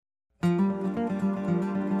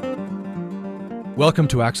Welcome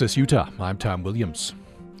to Access Utah. I'm Tom Williams.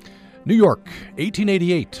 New York,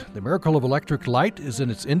 1888. The miracle of electric light is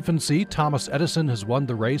in its infancy. Thomas Edison has won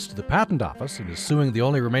the race to the patent office and is suing the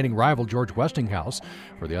only remaining rival, George Westinghouse,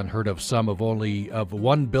 for the unheard of sum of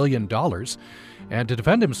 $1 billion. And to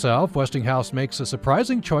defend himself, Westinghouse makes a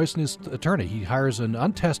surprising choice in his attorney. He hires an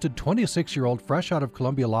untested 26-year-old fresh out of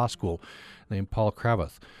Columbia Law School named Paul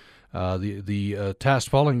Cravath. The task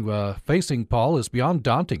facing Paul is beyond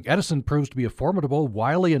daunting. Edison proves to be a formidable,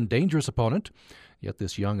 wily, and dangerous opponent. Yet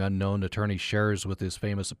this young unknown attorney shares with his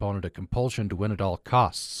famous opponent a compulsion to win at all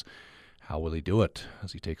costs. How will he do it?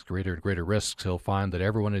 As he takes greater and greater risks, he'll find that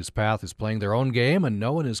everyone in his path is playing their own game and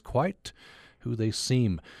no one is quite who they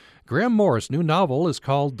seem. Graham Moore's new novel is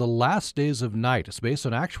called The Last Days of Night. It's based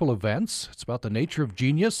on actual events. It's about the nature of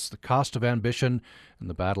genius, the cost of ambition, and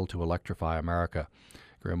the battle to electrify America.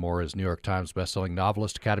 Graham Moore is New York Times bestselling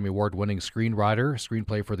novelist, Academy Award-winning screenwriter.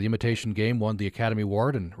 Screenplay for The Imitation Game won the Academy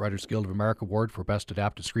Award and Writers Guild of America Award for Best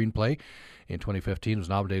Adapted Screenplay. In 2015, was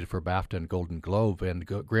nominated for BAFTA and Golden Globe. And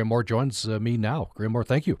Graham Moore joins me now. Graham Moore,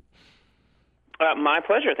 thank you. My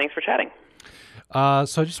pleasure. Thanks for chatting.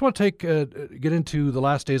 So I just want to get into The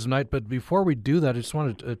Last Days of Night, but before we do that, I just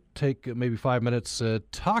want to take maybe 5 minutes,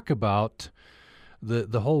 talk about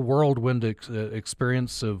the whole whirlwind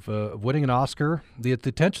experience of winning an Oscar, the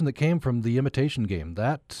attention that came from The Imitation Game. Is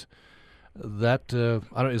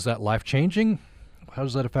that life changing? How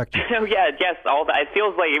does that affect you? Yes, all that. It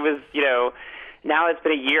feels like it was, now it's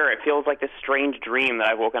been a year. It feels like this strange dream that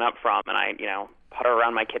I've woken up from, and I, putter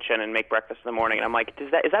around my kitchen and make breakfast in the morning, and I'm like,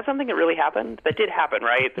 is that something that really happened? That did happen,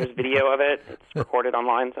 right? There's video of it. It's recorded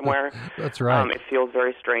online somewhere. That's right. It feels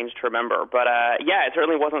very strange to remember, but it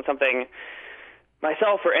certainly wasn't something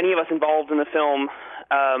myself or any of us involved in the film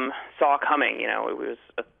saw coming. It was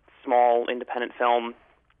a small independent film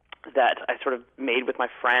that I sort of made with my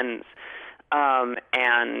friends,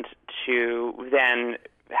 and to then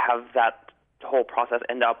have that whole process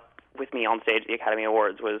end up with me on stage at the Academy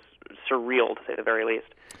Awards was surreal, to say the very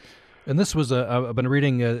least. And this was I've been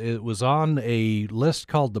reading, it was on a list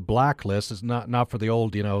called the Blacklist. It's not for the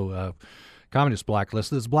old, communist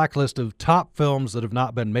blacklist. This is a blacklist of top films that have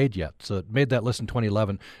not been made yet. So it made that list in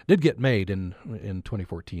 2011. It did get made in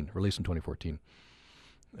 2014, released in 2014.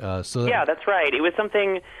 Yeah, that's right. It was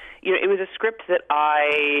something, it was a script that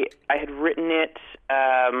I had written it,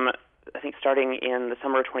 I think starting in the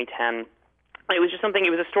summer of 2010. It was just something, it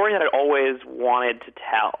was a story that I'd always wanted to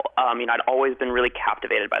tell. I'd always been really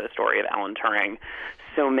captivated by the story of Alan Turing.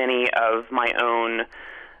 So many of my own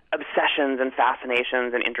obsessions and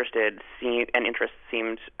fascinations and interests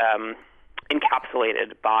seemed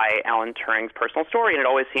encapsulated by Alan Turing's personal story, and it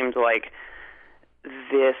always seemed like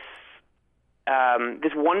this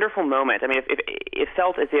wonderful moment. It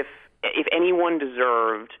felt as if anyone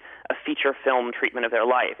deserved a feature film treatment of their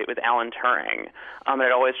life, it was Alan Turing. And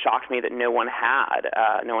it always shocked me that no one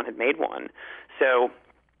had made one. So,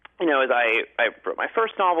 as I wrote my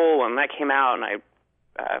first novel, and that came out, and I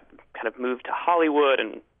kind of moved to Hollywood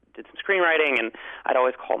and did some screenwriting, and I'd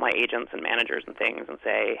always call my agents and managers and things and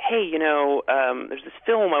say, hey, there's this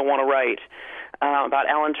film I want to write about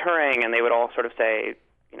Alan Turing, and they would all sort of say,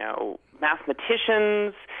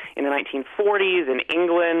 mathematicians in the 1940s in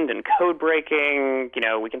England and code breaking,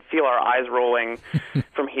 we can feel our eyes rolling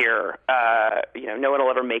from here. No one will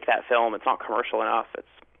ever make that film. It's not commercial enough.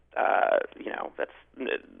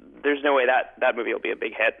 There's no way that movie will be a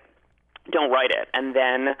big hit. Don't write it. And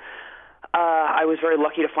then I was very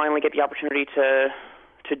lucky to finally get the opportunity to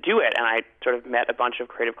do it, and I sort of met a bunch of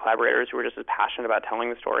creative collaborators who were just as passionate about telling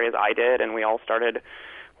the story as I did, and we all started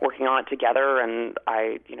working on it together, and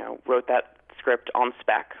I, wrote that script on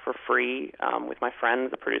spec for free with my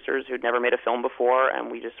friends, the producers, who'd never made a film before, and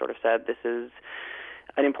we just sort of said, this is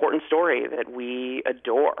an important story that we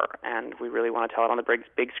adore, and we really want to tell it on the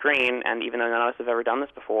big screen, and even though none of us have ever done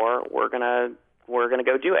this before, we're gonna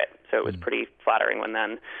go do it. So it was pretty flattering when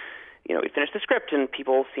then, we finished the script and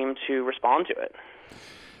people seemed to respond to it.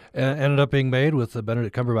 Ended up being made with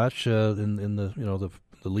Benedict Cumberbatch in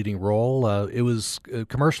the leading role. It was a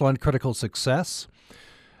commercial and critical success.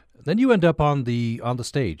 Then you end up on the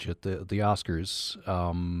stage at the Oscars,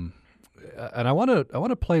 and I want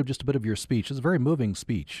to play just a bit of your speech. It's a very moving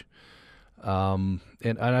speech, and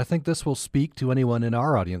I think this will speak to anyone in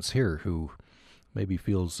our audience here who maybe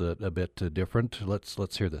feels a bit different.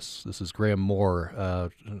 Let's hear this. This is Graham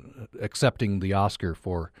Moore accepting the Oscar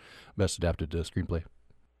for Best Adapted Screenplay.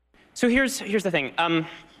 So here's the thing.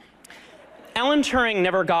 Alan Turing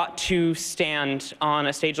never got to stand on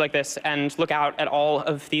a stage like this and look out at all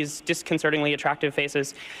of these disconcertingly attractive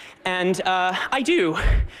faces. And I do.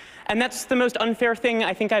 And that's the most unfair thing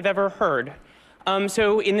I think I've ever heard.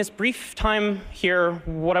 So in this brief time here,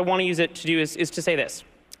 what I want to use it to do is to say this.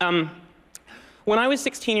 When I was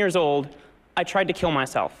 16 years old, I tried to kill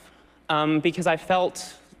myself because I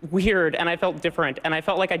felt weird and I felt different and I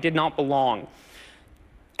felt like I did not belong.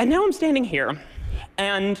 And now I'm standing here.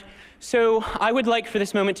 And so I would like for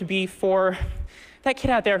this moment to be for that kid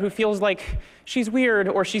out there who feels like she's weird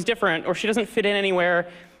or she's different or she doesn't fit in anywhere.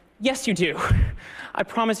 Yes, you do. I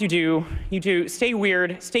promise you do. You do. Stay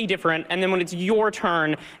weird, stay different, and then when it's your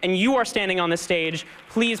turn and you are standing on this stage,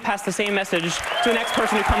 please pass the same message to the next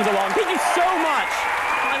person who comes along. Thank you so much.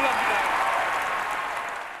 I love you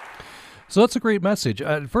guys. So that's a great message.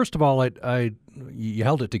 First of all, you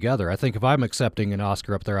held it together. I think if I'm accepting an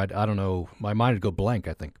Oscar up there, I don't know, my mind would go blank,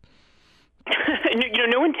 I think.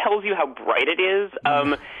 No one tells you how bright it is.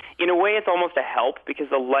 In a way, it's almost a help because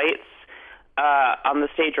the lights on the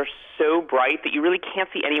stage are so bright that you really can't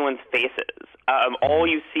see anyone's faces. All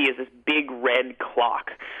you see is this big red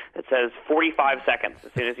clock that says 45 seconds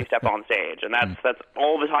as soon as you step on stage, and that's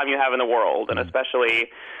all the time you have in the world. And especially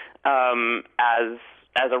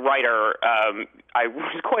as a writer, I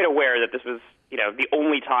was quite aware that this was the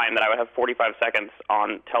only time that I would have 45 seconds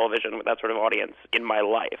on television with that sort of audience in my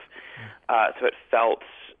life. So it felt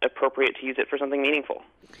appropriate to use it for something meaningful.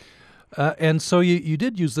 And so you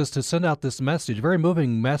did use this to send out this message, very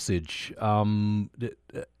moving message. And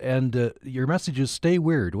your message is stay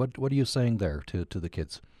weird. What are you saying there to the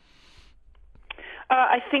kids?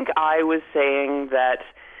 I think I was saying that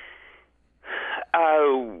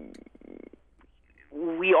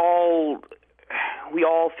we all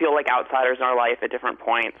feel like outsiders in our life at different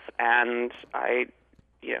points, and I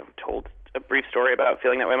told a brief story about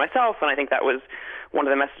feeling that way myself, and I think that was one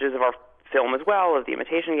of the messages of our film as well, of The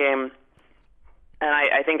Imitation Game. And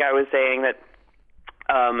I think I was saying that,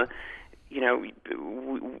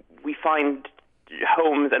 we find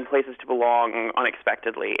homes and places to belong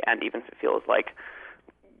unexpectedly, and even if it feels like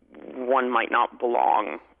one might not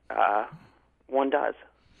belong, one does.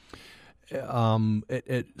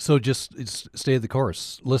 So just stay the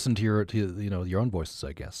course. Listen to your own voices,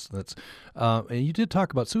 I guess. That's and you did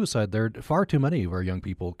talk about suicide there. Far too many of our young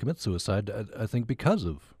people commit suicide, I think, because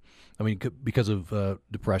of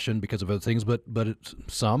depression, because of other things, but it's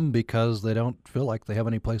some because they don't feel like they have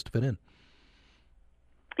any place to fit in.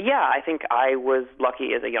 Yeah, I think I was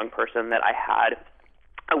lucky as a young person that I had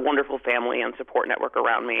a wonderful family and support network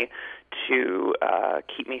around me to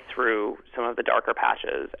keep me through some of the darker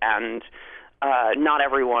patches. And not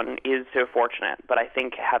everyone is so fortunate, but I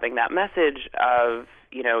think having that message of,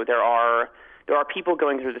 there are people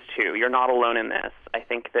going through this too. You're not alone in this. I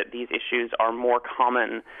think that these issues are more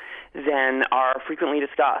common than are frequently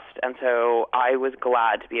discussed. And so I was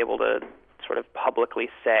glad to be able to sort of publicly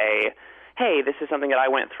say, hey, this is something that I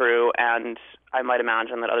went through, and I might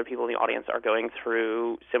imagine that other people in the audience are going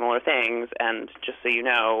through similar things, and just so you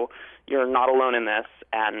know, you're not alone in this,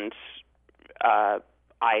 and I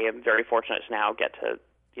am very fortunate to now get to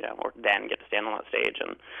stand on that stage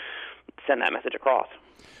and send that message across.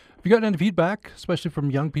 Have you gotten any feedback, especially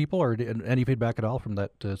from young people, or any feedback at all from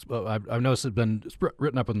that? I've noticed it's been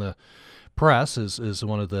written up in the press as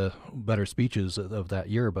one of the better speeches of that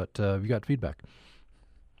year, but have you got feedback?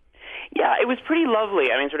 Yeah, it was pretty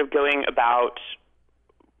lovely. I mean, sort of going about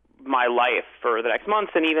my life for the next month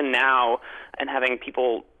and even now, and having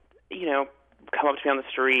people, come up to me on the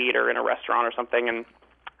street or in a restaurant or something and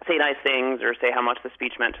say nice things or say how much the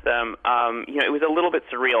speech meant to them. It was a little bit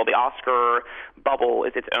surreal. The Oscar bubble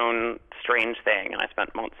is its own strange thing, and I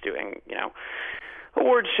spent months doing,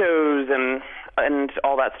 award shows and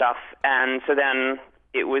all that stuff. And so then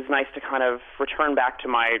it was nice to kind of return back to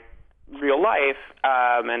my real life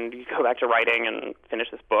and go back to writing and finish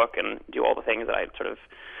this book and do all the things that I sort of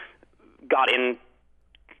got into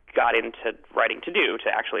writing to do, to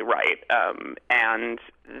actually write, and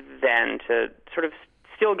then to sort of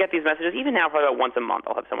still get these messages. Even now, probably about once a month,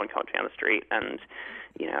 I'll have someone come up to me on the street and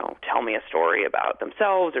tell me a story about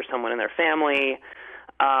themselves or someone in their family,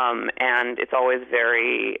 and it's always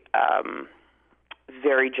very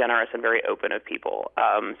very generous and very open of people.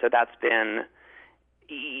 So that's been,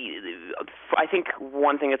 I think,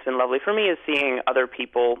 one thing that's been lovely for me is seeing other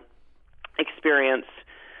people experience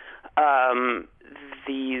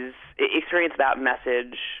that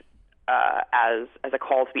message as a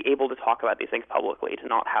call to be able to talk about these things publicly, to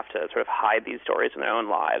not have to sort of hide these stories in their own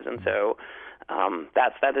lives. And so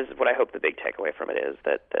that is what I hope the big takeaway from it is,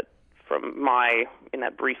 that from in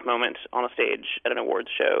that brief moment on a stage at an awards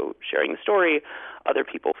show sharing the story, other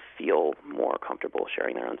people feel more comfortable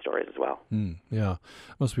sharing their own stories as well. Yeah,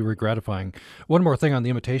 must be very gratifying. One more thing on The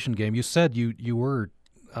Imitation Game. You said you were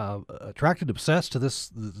attracted, obsessed to the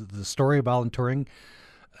story of Alan Turing,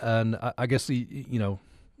 and I guess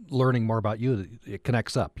learning more about you, it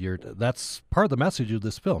connects up. That's part of the message of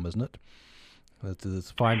this film, isn't it?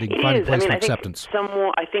 It's finding place for acceptance.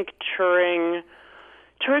 I think Turing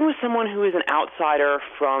was someone who is an outsider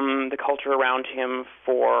from the culture around him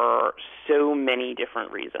for so many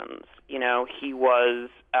different reasons. He was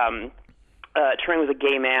Turing was a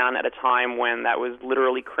gay man at a time when that was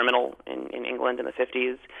literally criminal in England in the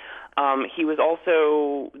 50s. He was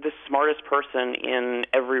also the smartest person in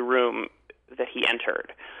every room that he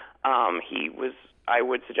entered. He was, I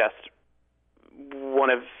would suggest, one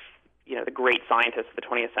of the great scientists of the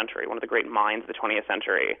 20th century, one of the great minds of the 20th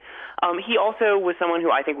century. He also was someone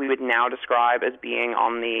who I think we would now describe as being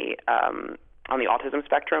on the autism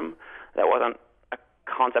spectrum. That wasn't a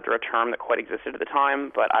concept or a term that quite existed at the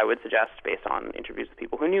time, but I would suggest, based on interviews with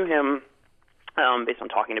people who knew him, based on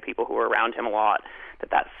talking to people who were around him a lot,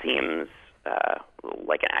 that seems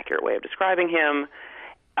like an accurate way of describing him.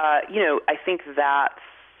 I think that's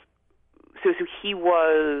so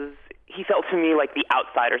he felt to me like the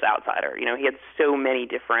outsider's outsider. He had so many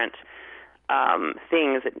different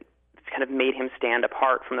things that kind of made him stand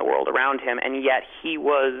apart from the world around him, and yet he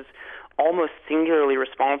was almost singularly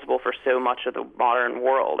responsible for so much of the modern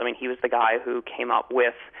world. I mean, he was the guy who came up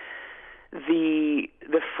with the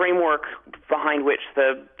framework behind which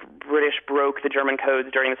the British broke the German codes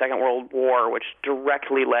during the Second World War, which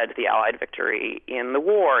directly led to the Allied victory in the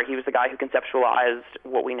war. He was the guy who conceptualized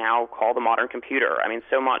what we now call the modern computer. I mean,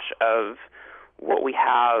 so much of what we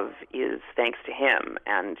have is thanks to him,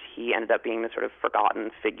 and he ended up being the sort of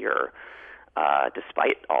forgotten figure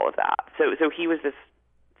despite all of that. So he was this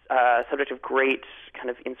subject of great kind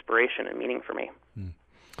of inspiration and meaning for me.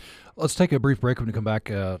 Let's take a brief break. When we come back,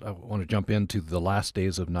 I want to jump into the last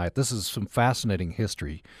days of night. This is some fascinating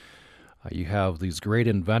history. You have these great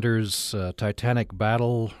inventors, Titanic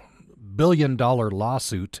battle, billion-dollar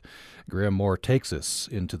lawsuit. Graham Moore takes us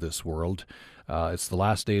into this world. It's the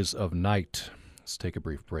last days of night. Let's take a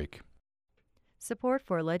brief break. Support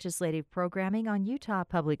for legislative programming on Utah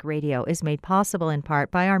Public Radio is made possible in part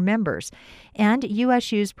by our members and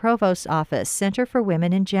USU's Provost's Office Center for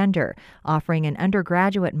Women and Gender, offering an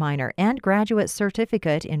undergraduate minor and graduate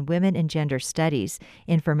certificate in Women and Gender Studies.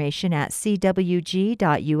 Information at cwg.usu.edu.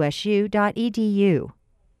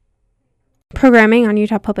 Programming on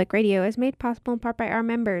Utah Public Radio is made possible in part by our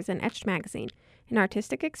members in Etched Magazine, an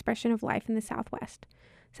artistic expression of life in the Southwest,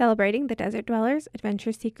 celebrating the desert dwellers,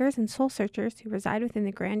 adventure seekers, and soul searchers who reside within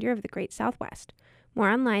the grandeur of the Great Southwest. More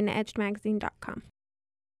online at etchedmagazine.com.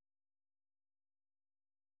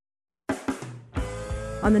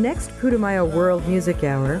 On the next Putumayo World Music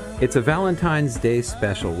Hour, it's a Valentine's Day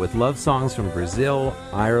special with love songs from Brazil,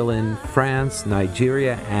 Ireland, France,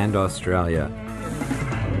 Nigeria, and Australia.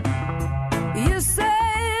 You say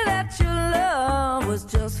that your love was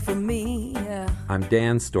just for me. I'm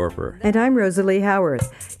Dan Storper. And I'm Rosalie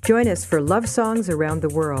Howarth. Join us for Love Songs Around the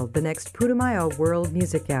World, the next Putumayo World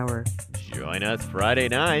Music Hour. Join us Friday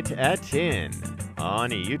night at 10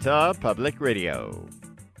 on Utah Public Radio.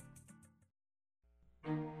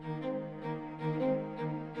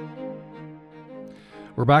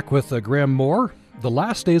 We're back with Graham Moore. The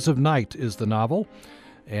Last Days of Night is the novel.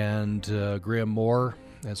 And Graham Moore,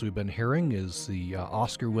 as we've been hearing, is the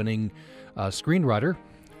Oscar-winning screenwriter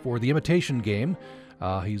for The Imitation Game.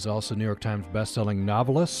 He's also a New York Times bestselling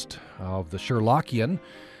novelist of the Sherlockian,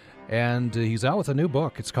 and he's out with a new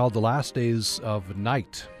book. It's called The Last Days of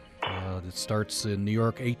Night. It starts in New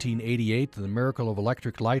York, 1888, the miracle of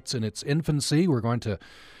electric lights in its infancy. We're going to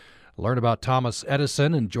learn about Thomas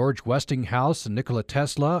Edison and George Westinghouse and Nikola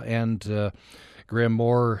Tesla, and Graham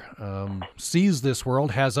Moore sees this world,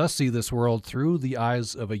 has us see this world through the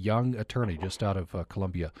eyes of a young attorney just out of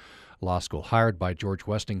Columbia Law School, hired by George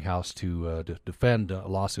Westinghouse to defend a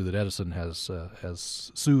lawsuit that Edison has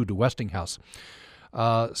sued Westinghouse.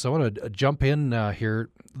 So I want to jump in here.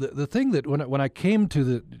 The thing that when I came to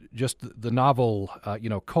the novel,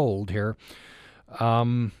 cold here,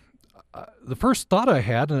 the first thought I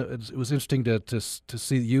had, and it was interesting to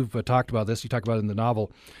see you've talked about this. You talk about it in the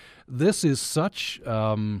novel. This is such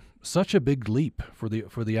a big leap for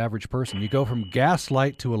the average person. You go from gas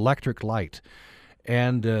light to electric light.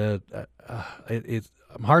 And I'm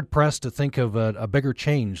hard pressed to think of a bigger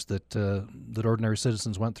change that ordinary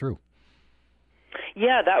citizens went through.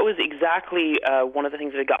 Yeah, that was exactly one of the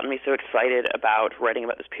things that had gotten me so excited about writing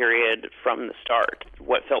about this period from the start.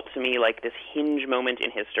 What felt to me like this hinge moment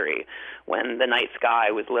in history when the night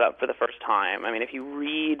sky was lit up for the first time. I mean, if you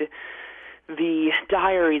read the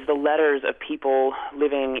diaries, the letters of people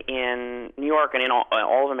living in New York and in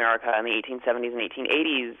all of America in the 1870s and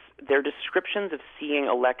 1880s, their descriptions of seeing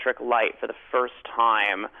electric light for the first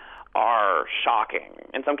time are shocking,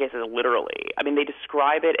 in some cases literally. I mean, they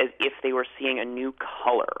describe it as if they were seeing a new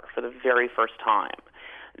color for the very first time.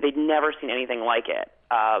 They'd never seen anything like it.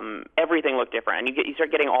 Everything looked different, and you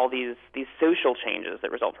start getting all these social changes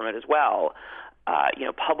that result from it as well.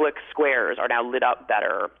 Public squares are now lit up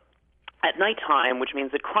better at nighttime, which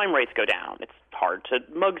means that crime rates go down. It's hard to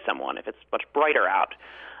mug someone if it's much brighter out.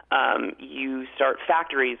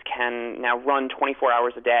 Factories can now run 24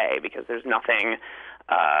 hours a day because there's nothing,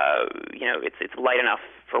 it's light enough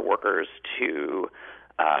for workers to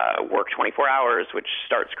work 24 hours, which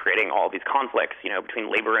starts creating all these conflicts,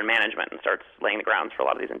 between labor and management, and starts laying the grounds for a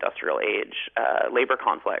lot of these industrial age labor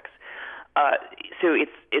conflicts. So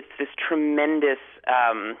it's this tremendous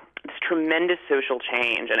social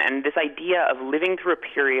change, and this idea of living through a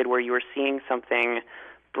period where you were seeing something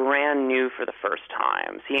brand new for the first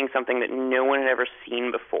time, seeing something that no one had ever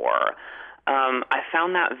seen before. I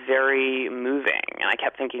found that very moving, and I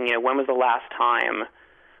kept thinking, when was the last time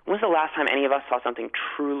any of us saw something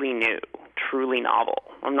truly new, truly novel?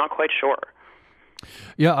 I'm not quite sure.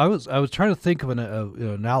 Yeah, I was trying to think of an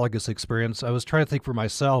analogous experience. I was trying to think for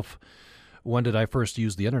myself, when did I first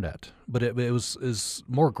use the internet? But it was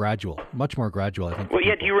more gradual, much more gradual, I think. Well,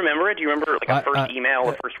 yeah. Do you remember it? Do you remember a first email,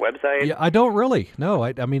 a first website? Yeah, I don't really. No,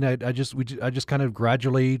 I just kind of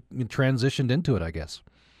gradually transitioned into it, I guess.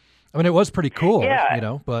 I mean, it was pretty cool,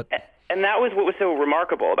 but. And that was what was so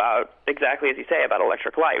remarkable about, exactly as you say, about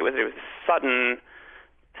electric light, it was a sudden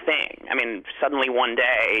thing. I mean, suddenly one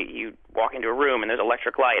day you walk into a room and there's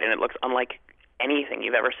electric light and it looks unlike anything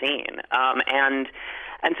you've ever seen.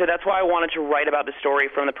 And so that's why I wanted to write about the story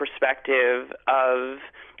from the perspective of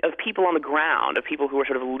people on the ground, of people who are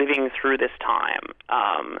sort of living through this time.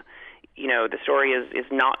 The story is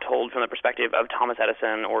not told from the perspective of Thomas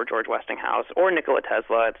Edison or George Westinghouse or Nikola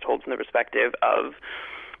Tesla. It's told from the perspective of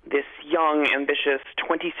this young, ambitious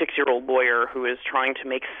 26-year-old lawyer who is trying to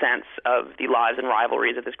make sense of the lives and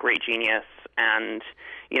rivalries of this great genius. And,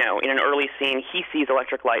 in an early scene, he sees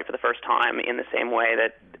electric light for the first time in the same way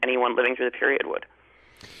that anyone living through the period would.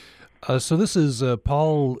 So this is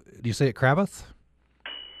Paul, do you say it Cravath?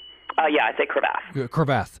 Yeah, I say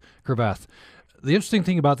Cravath. Cravath. The interesting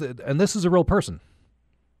thing about it, and this is a real person.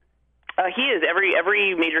 He is.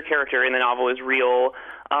 Every major character in the novel is real.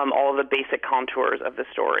 All of the basic contours of the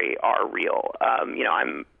story are real.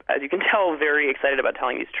 I'm, as you can tell, very excited about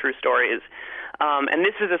telling these true stories. And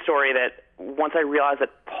this is a story that, once I realized that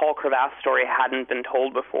Paul Cravath's story hadn't been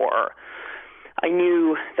told before, I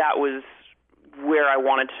knew that was where I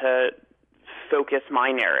wanted to focus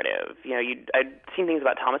my narrative. I'd seen things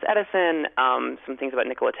about Thomas Edison, some things about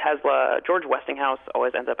Nikola Tesla. George Westinghouse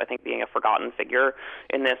always ends up, I think, being a forgotten figure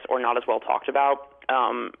in this, or not as well talked about,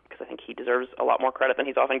 because I think he deserves a lot more credit than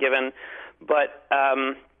he's often given. But,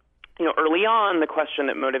 early on, the question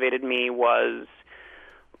that motivated me was,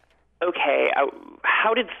 okay,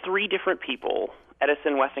 how did three different people,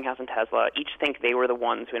 Edison, Westinghouse, and Tesla, each think they were the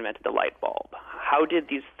ones who invented the light bulb? How did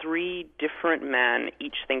these three different men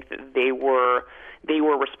each think that they were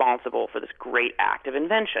responsible for this great act of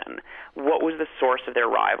invention? What was the source of their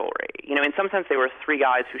rivalry? In some sense, they were three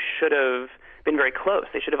guys who should have been very close.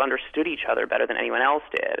 They should have understood each other better than anyone else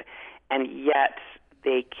did, and yet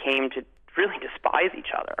they came to really despise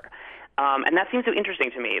each other. And that seems so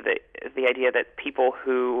interesting to me, the idea that people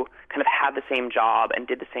who kind of had the same job and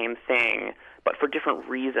did the same thing, but for different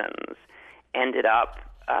reasons, ended up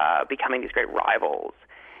becoming these great rivals.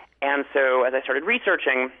 And so as I started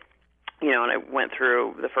researching, and I went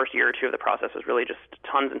through the first year or two of the process was really just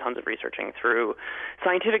tons and tons of researching through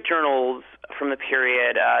scientific journals from the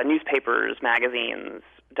period, newspapers, magazines,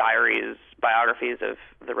 diaries, biographies of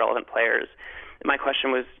the relevant players. My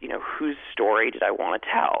question was, whose story did I want to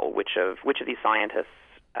tell? Which of these scientists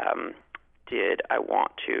did I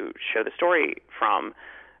want to show the story from?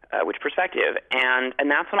 Which perspective? And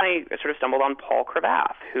that's when I sort of stumbled on Paul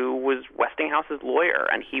Cravath, who was Westinghouse's lawyer,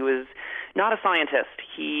 and he was not a scientist.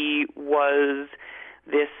 He was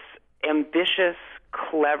this ambitious,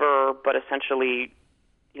 clever, but essentially,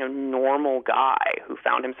 normal guy who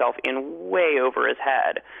found himself in way over his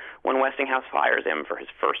head when Westinghouse fires him for his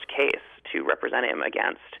first case to represent him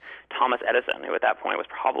against Thomas Edison, who at that point was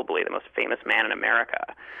probably the most famous man in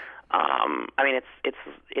America.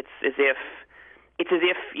 It's as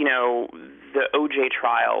if the O.J.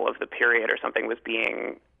 trial of the period or something was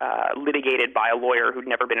being litigated by a lawyer who'd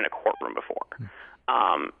never been in a courtroom before.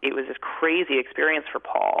 It was this crazy experience for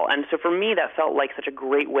Paul. And so for me, that felt like such a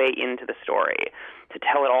great way into the story, to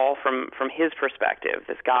tell it all from his perspective,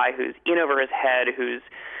 this guy who's in over his head, who's,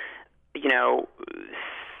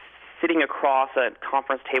 sitting across a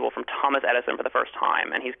conference table from Thomas Edison for the first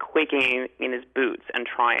time, and he's quaking in his boots and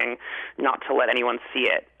trying not to let anyone see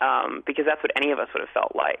it, because that's what any of us would have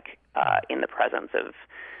felt like in the presence of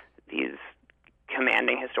these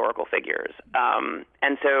commanding historical figures.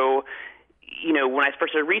 And so, when I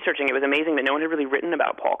first started researching, it was amazing that no one had really written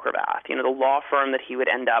about Paul Cravath. The law firm that he would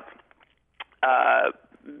end up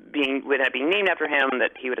being named after him,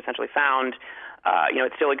 that he would essentially found,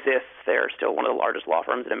 it still exists. They're still one of the largest law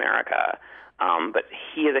firms in America. But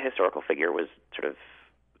he as a historical figure was sort of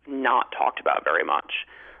not talked about very much.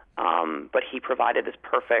 But he provided this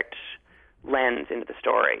perfect lens into the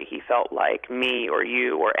story. He felt like me or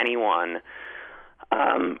you or anyone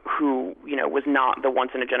who, was not the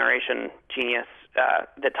once-in-a-generation genius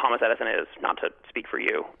that Thomas Edison is, not to speak for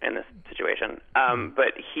you in this situation.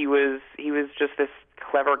 But he was just this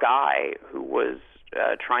clever guy who was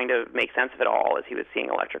trying to make sense of it all as he was seeing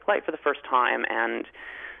electric light for the first time and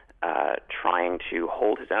trying to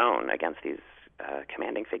hold his own against these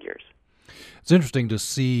commanding figures. It's interesting to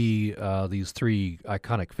see these three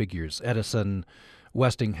iconic figures, Edison,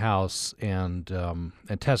 Westinghouse, and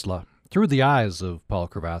Tesla, through the eyes of Paul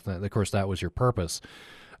Cravath. And of course, that was your purpose.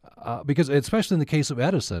 Because especially in the case of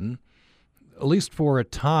Edison, at least for a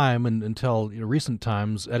time and until recent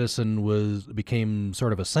times, Edison became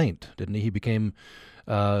sort of a saint, didn't he? He became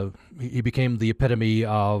the epitome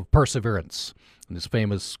of perseverance. And his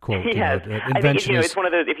famous quote, yes. invention I think, it's one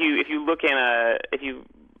of those. If you look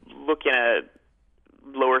in a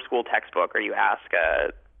lower school textbook, or you ask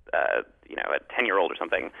a 10-year-old or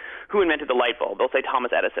something, who invented the light bulb, they'll say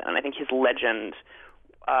Thomas Edison. And I think his legend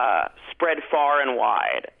spread far and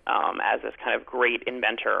wide as this kind of great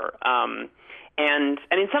inventor. And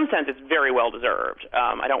in some sense, it's very well deserved.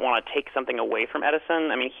 I don't want to take something away from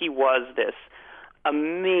Edison. I mean, he was this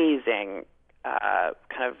amazing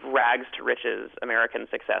kind of rags to riches American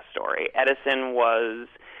success story. Edison was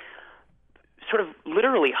sort of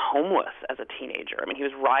literally homeless as a teenager. I mean,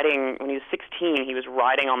 when he was 16, he was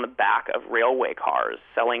riding on the back of railway cars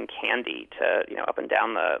selling candy to, up and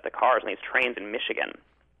down the cars on these trains in Michigan.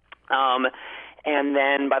 And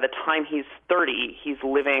then by the time he's 30, he's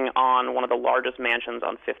living on one of the largest mansions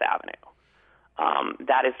on Fifth Avenue.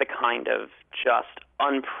 That is the kind of just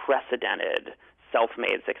unprecedented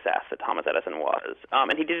self-made success that Thomas Edison was.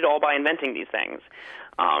 And he did it all by inventing these things,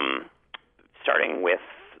 starting with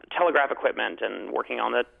telegraph equipment and working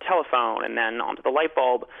on the telephone and then onto the light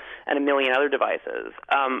bulb and a million other devices.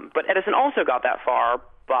 But Edison also got that far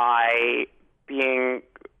by being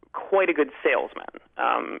quite a good salesman.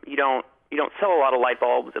 You don't sell a lot of light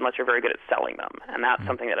bulbs unless you're very good at selling them, and that's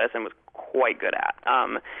something that Edison was quite good at.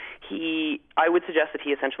 I would suggest that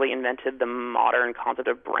he essentially invented the modern concept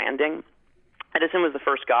of branding. Edison was the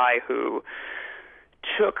first guy who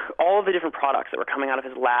took all of the different products that were coming out of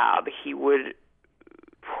his lab. He would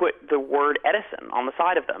put the word Edison on the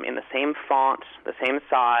side of them in the same font, the same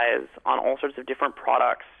size, on all sorts of different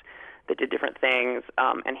products that did different things,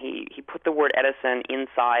 and he put the word Edison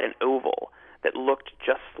inside an oval that looked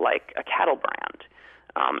just like a cattle brand,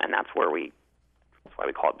 and that's why we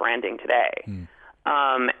call it branding today.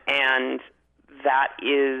 And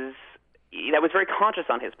that was very conscious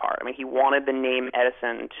on his part. I mean, he wanted the name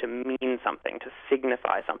Edison to mean something, to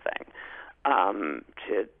signify something,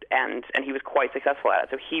 and he was quite successful at it.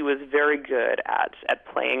 So he was very good at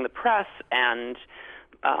playing the press and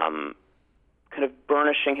kind of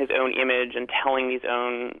burnishing his own image and telling these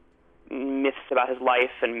own myths about his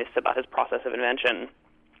life and myths about his process of invention.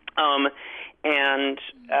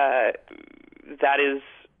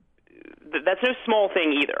 That's no small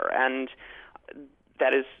thing either, and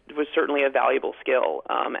was certainly a valuable skill.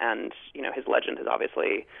 And his legend is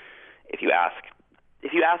obviously, if you ask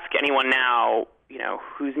anyone now,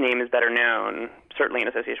 whose name is better known, certainly in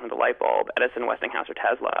association with the light bulb, Edison, Westinghouse, or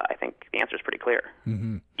Tesla, I think the answer is pretty clear,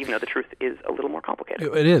 even though the truth is a little more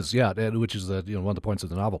complicated. It is, yeah, which is one of the points of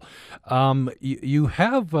the novel. You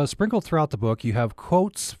have sprinkled throughout the book, you have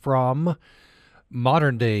quotes from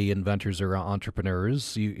modern-day inventors or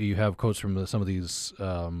entrepreneurs. You have quotes from some of these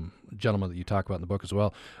gentlemen that you talk about in the book as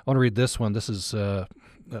well. I want to read this one. This is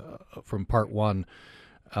from part one.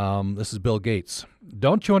 This is Bill Gates.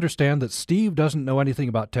 Don't you understand that Steve doesn't know anything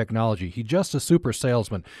about technology? He's just a super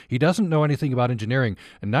salesman. He doesn't know anything about engineering,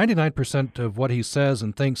 and 99% of what he says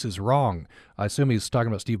and thinks is wrong. I assume he's talking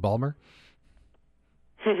about Steve Ballmer?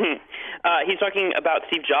 He's talking about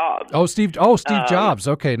Steve Jobs. Steve Jobs.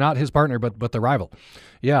 Okay, not his partner, but the rival.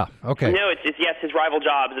 Yeah. Okay. No, it's yes, his rival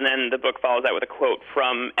Jobs, and then the book follows that with a quote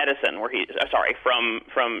from Edison,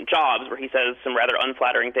 from Jobs, where he says some rather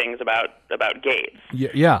unflattering things about Gates.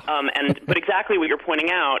 Yeah. But exactly what you're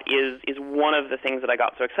pointing out is one of the things that I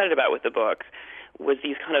got so excited about with the book was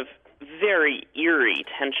these kind of very eerie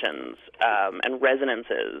tensions and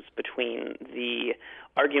resonances between the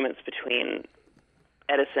arguments between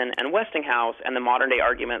Edison and Westinghouse and the modern-day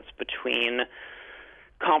arguments between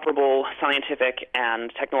comparable scientific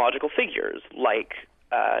and technological figures like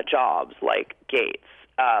Jobs, like Gates.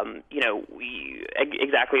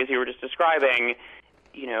 Exactly as you were just describing,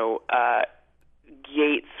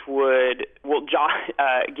 Gates would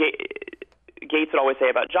always say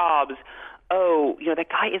about Jobs, that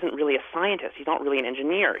guy isn't really a scientist. He's not really an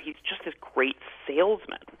engineer. He's just this great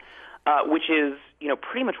salesman, which is,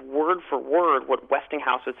 pretty much word for word what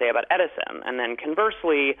Westinghouse would say about Edison. And then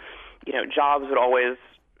conversely, Jobs would always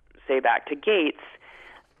say back to Gates,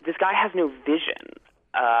 this guy has no vision.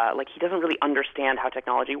 He doesn't really understand how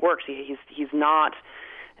technology works. He's not.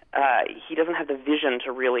 He doesn't have the vision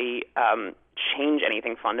to really change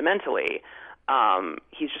anything fundamentally.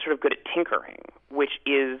 He's just sort of good at tinkering, which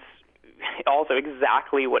is also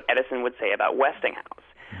exactly what Edison would say about Westinghouse.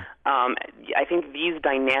 I think these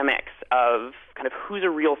dynamics of kind of who's a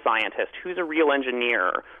real scientist, who's a real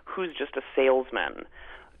engineer, who's just a salesman,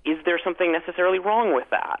 is there something necessarily wrong with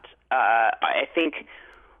that? I think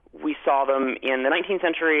we saw them in the 19th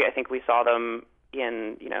century. I think we saw them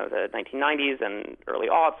in the 1990s and early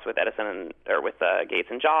aughts with Edison or with Gates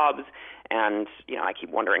and Jobs. And I keep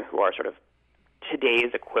wondering who our sort of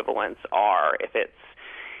today's equivalents are. If it's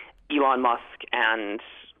Elon Musk and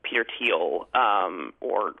Peter Thiel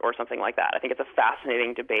or something like that. I think it's a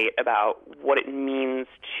fascinating debate about what it means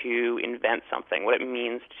to invent something, what it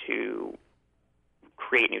means to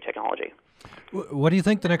create new technology. What do you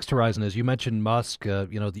think the next horizon is? You mentioned Musk.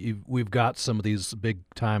 We've got some of these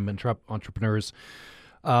big-time entrepreneurs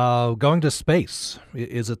going to space.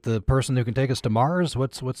 Is it the person who can take us to Mars?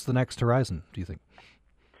 What's the next horizon, do you think?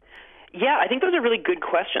 Yeah, I think those are really good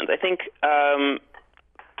questions. I think, I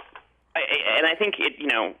think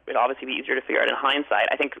it'd obviously be easier to figure out in hindsight.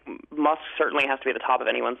 I think Musk certainly has to be at the top of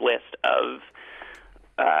anyone's list of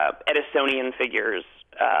Edisonian figures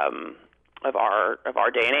of our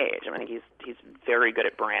day and age. I think he's very good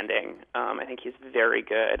at branding. I think he's very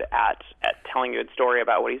good at telling you a story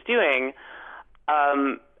about what he's doing.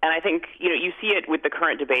 And I think you see it with the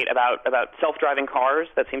current debate about self-driving cars.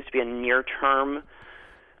 That seems to be a near-term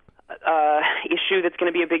issue that's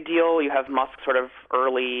going to be a big deal. You have Musk sort of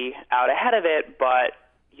early out ahead of it, but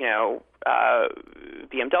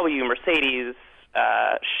BMW, Mercedes,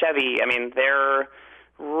 Chevy, they're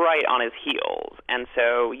right on his heels. And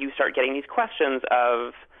so you start getting these questions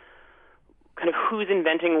of kind of who's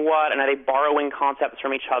inventing what, and are they borrowing concepts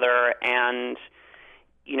from each other? And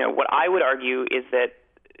what I would argue is that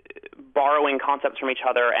borrowing concepts from each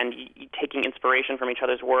other and taking inspiration from each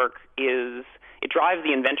other's work it drives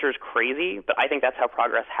the inventors crazy, but I think that's how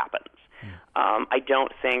progress happens. I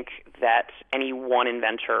don't think that any one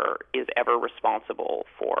inventor is ever responsible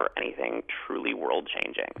for anything truly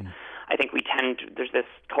world-changing. I think there's this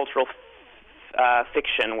cultural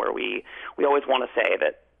fiction where we always want to say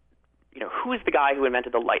that, who is the guy who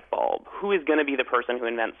invented the light bulb? Who is going to be the person who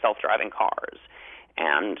invents self-driving cars?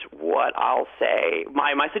 And what I'll say,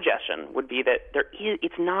 my suggestion would be that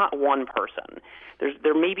it's not one person.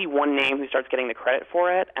 There may be one name who starts getting the credit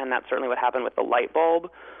for it, and that's certainly what happened with the light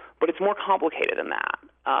bulb, but it's more complicated than that.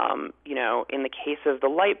 In the case of the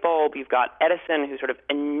light bulb, you've got Edison, who sort of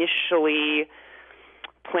initially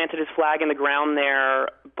planted his flag in the ground there,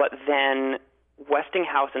 but then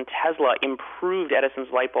Westinghouse and Tesla improved Edison's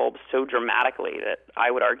light bulb so dramatically that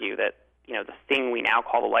I would argue that, the thing we now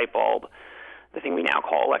call the light bulb, the thing we now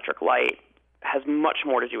call electric light, has much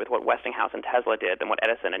more to do with what Westinghouse and Tesla did than what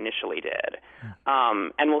Edison initially did.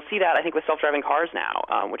 And we'll see that, I think, with self-driving cars now,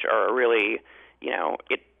 which are really,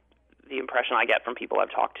 the impression I get from people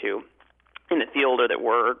I've talked to in the field are that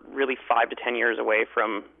we're really 5 to 10 years away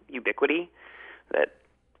from ubiquity, that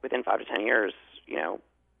within 5 to 10 years,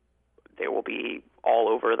 they will be all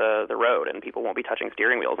over the road and people won't be touching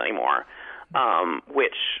steering wheels anymore,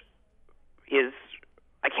 which is,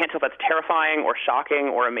 I can't tell if that's terrifying or shocking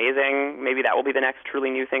or amazing. Maybe that will be the next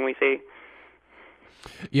truly new thing we see.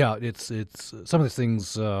 Yeah, it's some of these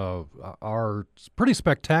things are pretty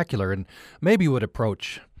spectacular, and maybe would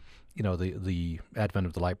approach, the advent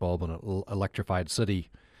of the light bulb in an electrified city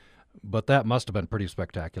but that must have been pretty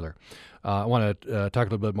spectacular. I want to talk a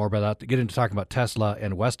little bit more about that, get into talking about Tesla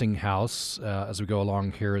and Westinghouse as we go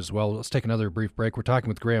along here as well. Let's take another brief break. We're talking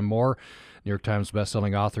with Graham Moore, New York Times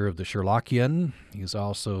bestselling author of The Sherlockian. He's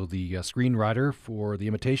also the screenwriter for The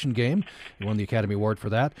Imitation Game. He won the Academy Award for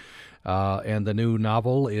that. And the new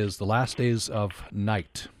novel is The Last Days of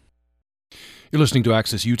Night. You're listening to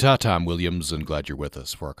Access Utah. Tom Williams, and glad you're with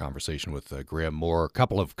us for our conversation with Graham Moore. A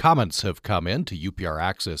couple of comments have come in to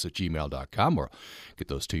upraccess@gmail.com. We'll get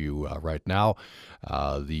those to you right now.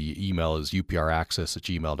 The email is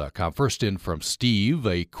upraccess@gmail.com. First in from Steve,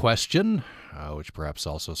 a question, which perhaps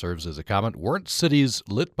also serves as a comment. Weren't cities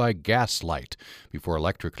lit by gaslight before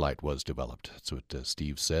electric light was developed? That's what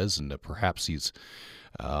Steve says, and perhaps he's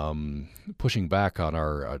pushing back on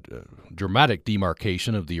our dramatic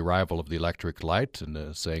demarcation of the arrival of the electric light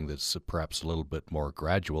and saying that it's perhaps a little bit more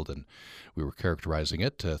gradual than we were characterizing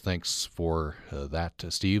it. Thanks for that,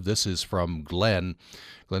 Steve. This is from Glenn.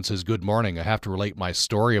 Glenn says, good morning. I have to relate my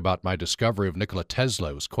story about my discovery of Nikola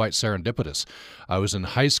Tesla. It was quite serendipitous. I was in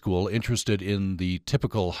high school, interested in the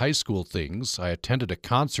typical high school things. I attended a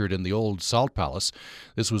concert in the old Salt Palace.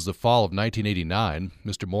 This was the fall of 1989.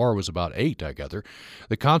 Mr. Moore was about 8, I gather.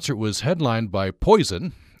 The concert was headlined by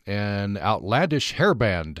Poison, an outlandish hair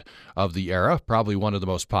band of the era, probably one of the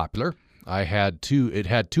most popular. It had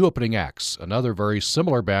two opening acts, another very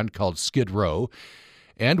similar band called Skid Row,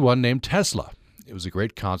 and one named Tesla. It was a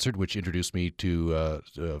great concert, which introduced me to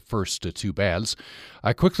first two bands.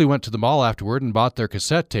 I quickly went to the mall afterward and bought their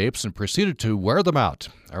cassette tapes and proceeded to wear them out.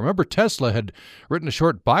 I remember Tesla had written a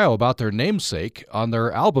short bio about their namesake on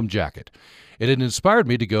their album jacket. It had inspired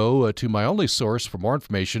me to go to my only source for more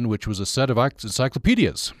information, which was a set of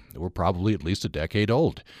encyclopedias that were probably at least a decade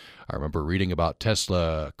old. I remember reading about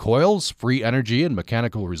Tesla coils, free energy, and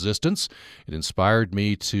mechanical resistance. It inspired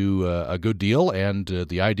me to a good deal, and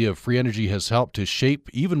the idea of free energy has helped to shape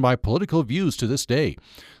even my political views to this day.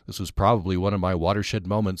 This was probably one of my watershed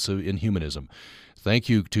moments in humanism. Thank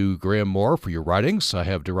you to Graham Moore for your writings. I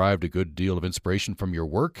have derived a good deal of inspiration from your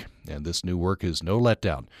work, and this new work is no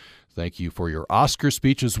letdown. Thank you for your Oscar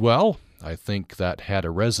speech as well. I think that had a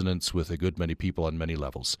resonance with a good many people on many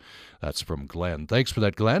levels. That's from Glenn. Thanks for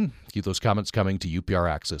that, Glenn. Keep those comments coming to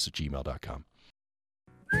upraccess@gmail.com.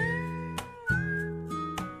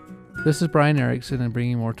 This is Brian Erickson and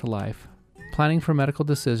Bringing More to Life. Planning for medical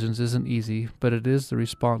decisions isn't easy, but it is the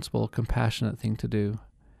responsible, compassionate thing to do.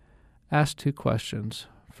 Ask 2 questions.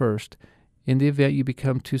 First, in the event you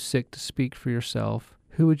become too sick to speak for yourself,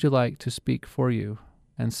 who would you like to speak for you?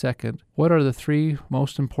 And second, what are the 3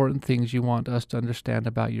 most important things you want us to understand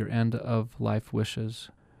about your end-of-life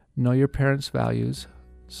wishes? Know your parents' values.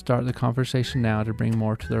 Start the conversation now to bring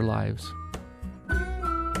more to their lives.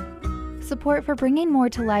 Support for Bringing More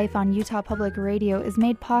to Life on Utah Public Radio is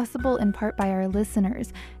made possible in part by our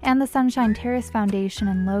listeners and the Sunshine Terrace Foundation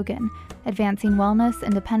in Logan, advancing wellness,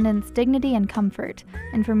 independence, dignity, and comfort.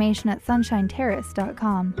 Information at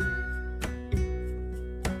sunshineterrace.com.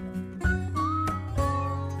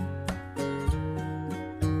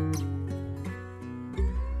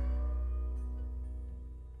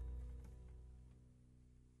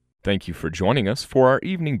 Thank you for joining us for our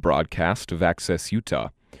evening broadcast of Access Utah.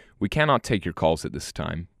 We cannot take your calls at this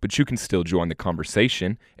time, but you can still join the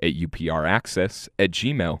conversation at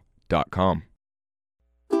upraccess@gmail.com.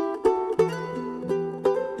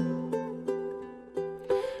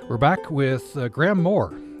 We're back with Graham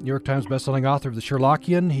Moore, New York Times bestselling author of The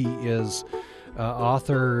Sherlockian. He is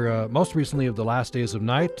author most recently of The Last Days of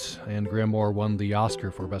Night, and Graham Moore won the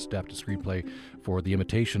Oscar for Best Adapted Screenplay for The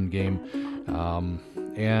Imitation Game. I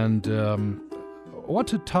want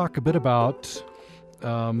to talk a bit about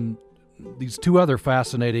these 2 other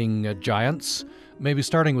fascinating giants, maybe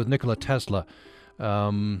starting with Nikola Tesla.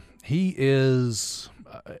 He is,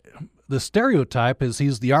 the stereotype is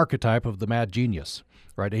he's the archetype of the mad genius,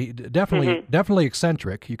 right? He definitely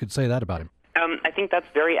eccentric. You could say that about him. I think that's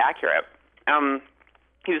very accurate.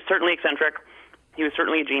 He was certainly eccentric. He was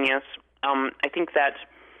certainly a genius. I think that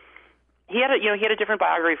he had a different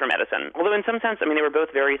biography from Edison. Although in some sense, I mean, they were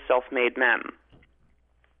both very self-made men.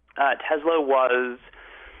 Tesla was,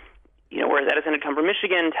 whereas Edison had come from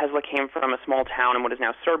Michigan, Tesla came from a small town in what is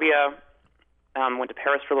now Serbia, went to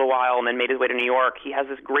Paris for a little while, and then made his way to New York. He has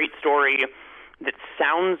this great story that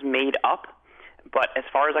sounds made up, but as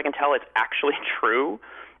far as I can tell, it's actually true,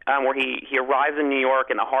 where he arrives in New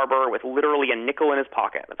York in the harbor with literally a nickel in his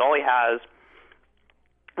pocket. That's all he has.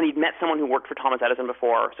 And he'd met someone who worked for Thomas Edison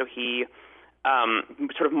before, so he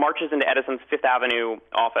sort of marches into Edison's Fifth Avenue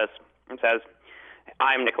office and says,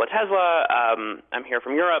 I'm Nikola Tesla. I'm here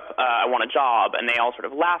from Europe. I want a job. And they all sort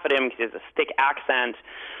of laugh at him because he has a thick accent.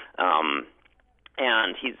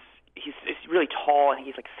 And he's really tall, and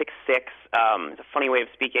he's like 6'6". It's a funny way of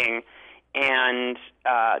speaking. And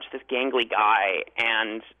just this gangly guy.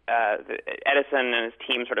 And Edison and his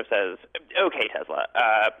team sort of says, okay, Tesla,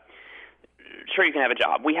 sure, you can have a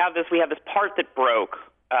job. We have this part that broke,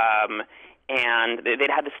 and they'd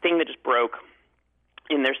had this thing that just broke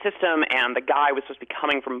in their system, and the guy was supposed to be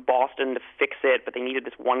coming from Boston to fix it, but they needed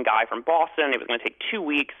this one guy from Boston. It was going to take 2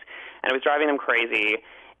 weeks, and it was driving them crazy.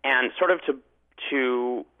 And sort of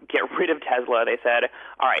to get rid of Tesla, they said,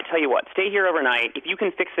 all right, tell you what, stay here overnight. If you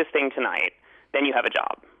can fix this thing tonight, then you have a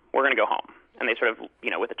job. We're going to go home. And they sort of,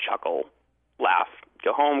 with a chuckle, laugh,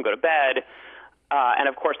 go home, go to bed. And,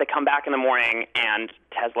 of course, they come back in the morning, and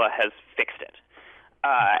Tesla has fixed it.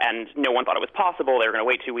 And no one thought it was possible. They were going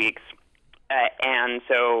to wait 2 weeks. And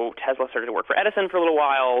so Tesla started to work for Edison for a little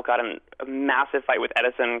while, got in a massive fight with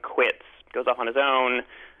Edison, quits, goes off on his own,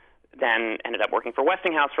 then ended up working for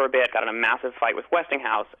Westinghouse for a bit, got in a massive fight with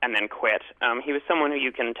Westinghouse, and then quit. He was someone who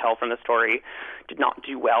you can tell from the story did not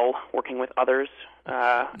do well working with others.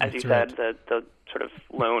 As you said, the sort of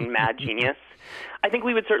lone mad genius. I think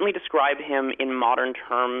we would certainly describe him in modern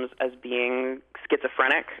terms as being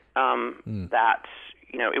schizophrenic, that,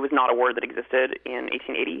 it was not a word that existed in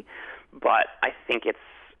 1880. But I think it's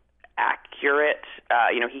accurate.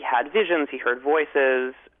 He had visions, he heard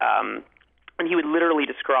voices, and he would literally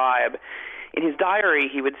describe, in his diary,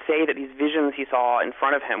 he would say that these visions he saw in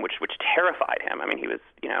front of him, which terrified him. I mean, he was,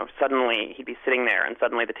 suddenly he'd be sitting there, and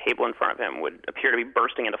suddenly the table in front of him would appear to be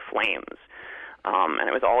bursting into flames, and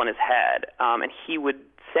it was all in his head. And he would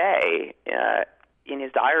say in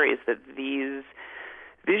his diaries that these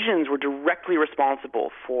visions were directly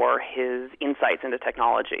responsible for his insights into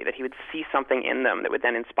technology, that he would see something in them that would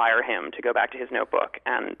then inspire him to go back to his notebook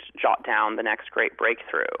and jot down the next great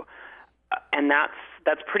breakthrough. And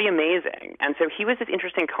that's pretty amazing. And so he was this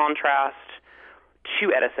interesting contrast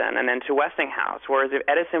to Edison and then to Westinghouse, whereas if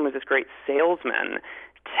Edison was this great salesman,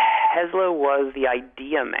 Tesla was the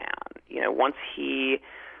idea man. Once he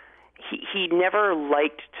never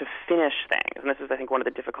liked to finish things, and this is, I think, one of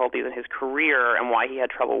the difficulties in his career and why he had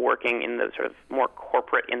trouble working in the sort of more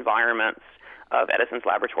corporate environments of Edison's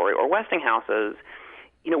laboratory or Westinghouse's.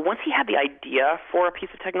 Once he had the idea for a piece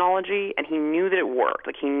of technology and he knew that it worked,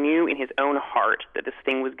 like he knew in his own heart that this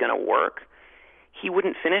thing was going to work, he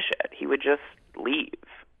wouldn't finish it. He would just leave.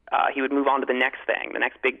 He would move on to the next thing, the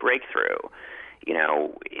next big breakthrough.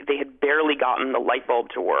 They had barely gotten the light bulb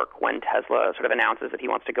to work when Tesla sort of announces that he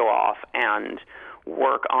wants to go off and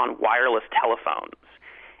work on wireless telephones.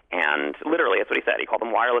 And literally, that's what he said. He called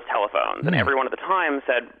them wireless telephones. And everyone at the time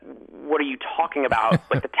said, what are you talking about?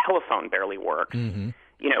 Like, the telephone barely works.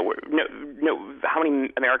 How many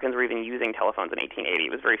Americans were even using telephones in 1880?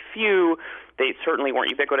 It was very few. They certainly weren't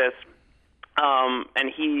ubiquitous.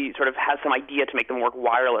 And he sort of has some idea to make them work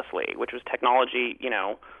wirelessly, which was technology,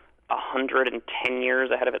 110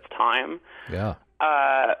 years ahead of its time. Yeah.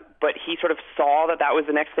 But he sort of saw that was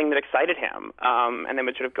the next thing that excited him, and then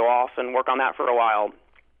would sort of go off and work on that for a while.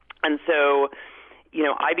 And so,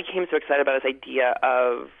 I became so excited about this idea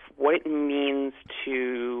of what it means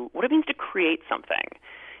to create something.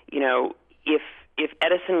 If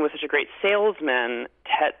Edison was such a great salesman,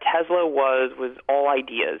 Tesla was all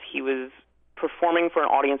ideas. He was performing for an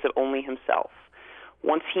audience of only himself.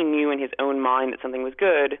 Once he knew in his own mind that something was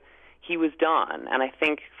good, he was done. And I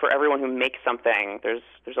think for everyone who makes something, there's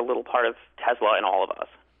a little part of Tesla in all of us.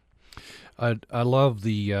 I love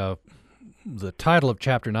the title of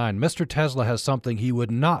Chapter 9. Mr. Tesla has something he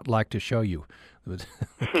would not like to show you.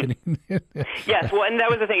 Yes, well, and that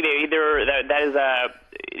was the thing. That is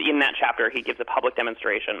in that chapter, he gives a public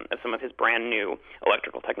demonstration of some of his brand new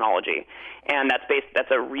electrical technology, and that's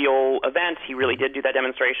a real event. He really did do that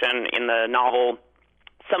demonstration in the novel.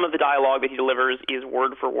 Some of the dialogue that he delivers is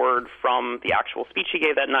word for word from the actual speech he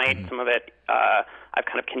gave that night. Some of it, I've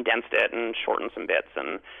kind of condensed it and shortened some bits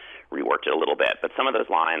and reworked it a little bit, but some of those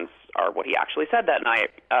lines are what he actually said that night.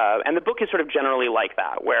 And the book is sort of generally like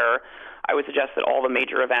that, where I would suggest that all the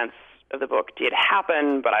major events of the book did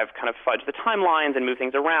happen, but I've kind of fudged the timelines and moved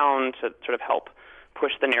things around to sort of help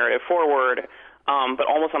push the narrative forward. But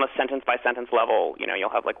almost on a sentence-by-sentence level,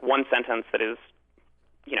 you'll have like one sentence that is,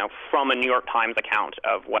 from a New York Times account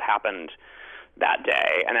of what happened that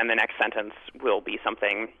day, and then the next sentence will be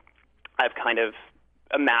something I've kind of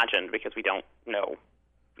imagined because we don't know,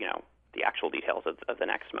 the actual details of the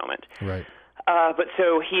next moment. Right. But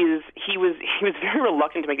so he was very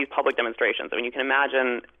reluctant to make these public demonstrations. I mean, you can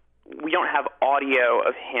imagine we don't have audio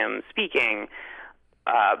of him speaking.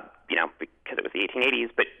 because it was the 1880s,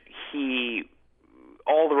 but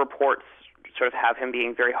all the reports sort of have him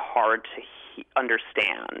being very hard to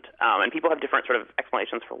understand. And people have different sort of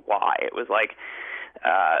explanations for why. It was like,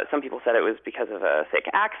 some people said it was because of a thick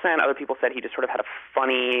accent. Other people said he just sort of had a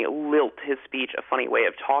funny lilt to his speech, a funny way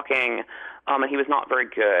of talking, and he was not very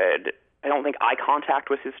good. I don't think eye contact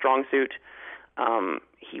was his strong suit.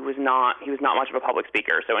 He was not much of a public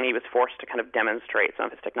speaker, so when he was forced to kind of demonstrate some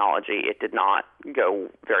of his technology, it did not go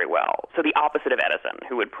very well. So the opposite of Edison,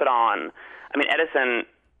 who would put on, Edison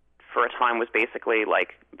for a time was basically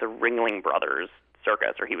like the Ringling Brothers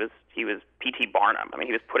circus, or he was P.T. Barnum.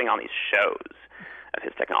 He was putting on these shows of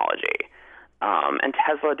his technology, and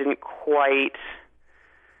Tesla couldn't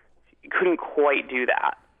quite do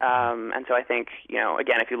that. And so I think,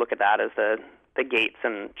 again, if you look at that as the Gates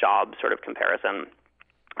and Jobs sort of comparison,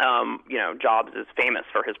 Jobs is famous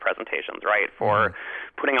for his presentations, right? For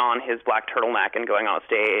putting on his black turtleneck and going on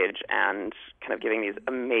stage and kind of giving these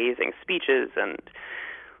amazing speeches and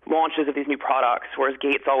launches of these new products, whereas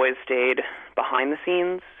Gates always stayed behind the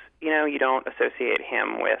scenes. You don't associate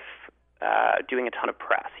him with doing a ton of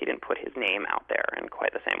press. He didn't put his name out there in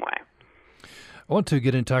quite the same way. I want to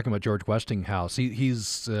get in talking about George Westinghouse.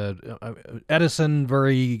 He's Edison,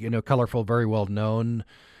 very colorful, very well known.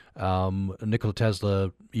 Nikola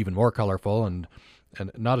Tesla, even more colorful and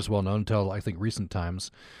not as well known until I think recent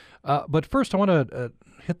times. But first, I want to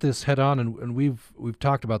hit this head on, and we've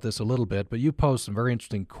talked about this a little bit. But you posed some very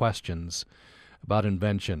interesting questions about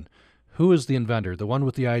invention. Who is the inventor? The one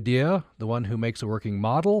with the idea, the one who makes a working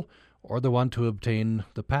model, or the one to obtain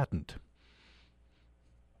the patent?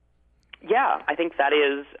 Yeah, I think that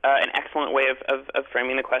is an excellent way of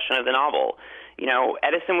framing the question of the novel.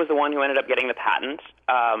 Edison was the one who ended up getting the patent,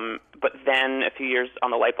 but then a few years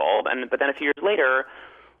on the light bulb, but then a few years later,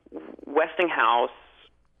 Westinghouse,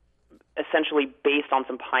 essentially based on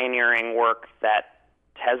some pioneering work that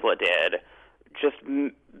Tesla did, just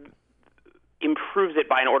improves it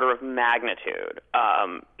by an order of magnitude.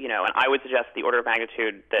 And I would suggest the order of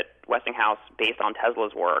magnitude that Westinghouse, based on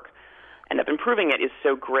Tesla's work, end up improving it is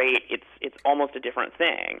so great, it's almost a different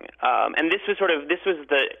thing. And this was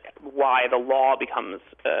why the law becomes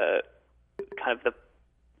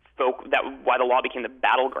why the law became the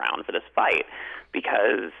battleground for this fight,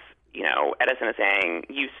 because Edison is saying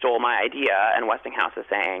you stole my idea, and Westinghouse is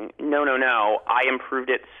saying no, I improved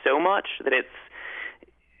it so much that it's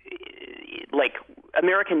like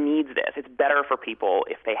America needs this. It's better for people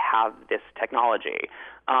if they have this technology.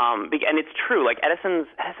 And it's true. Like Edison's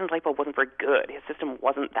light bulb wasn't very good. His system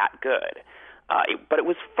wasn't that good, but it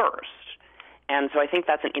was first. And so I think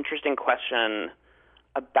that's an interesting question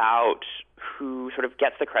about who sort of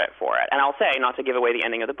gets the credit for it. And I'll say, not to give away the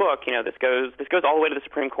ending of the book, this goes all the way to the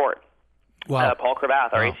Supreme Court. Wow. Paul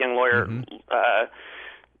Cravath, our young lawyer,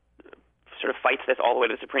 sort of fights this all the way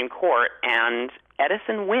to the Supreme Court, and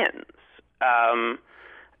Edison wins.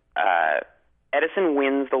 Edison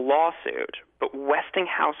wins the lawsuit, but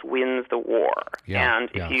Westinghouse wins the war. Yeah, and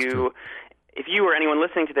if you or anyone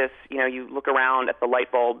listening to this, you look around at the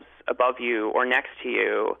light bulbs above you or next to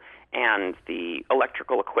you and the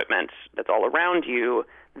electrical equipment that's all around you,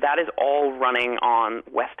 that is all running on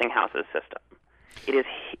Westinghouse's system.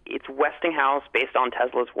 It's Westinghouse, based on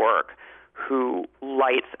Tesla's work, who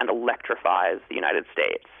lights and electrifies the United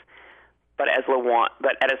States. But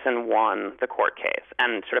Edison won the court case,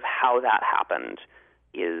 and sort of how that happened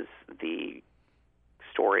is the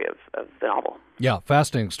story of the novel. Yeah,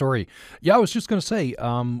 fascinating story. Yeah, I was just going to say,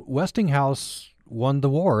 Westinghouse won the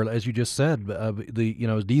war, as you just said.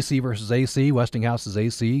 DC versus AC. Westinghouse is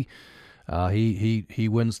AC. He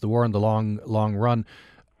wins the war in the long run.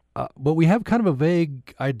 But we have kind of a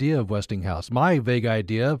vague idea of Westinghouse. My vague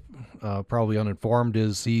idea, probably uninformed,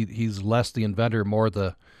 is he's less the inventor, more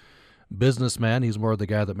the businessman. He's more the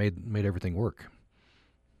guy that made everything work.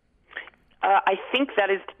 I think that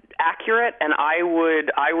is accurate, and I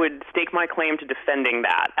would stake my claim to defending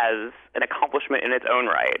that as an accomplishment in its own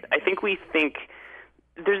right. I think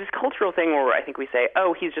there's this cultural thing where I think we say,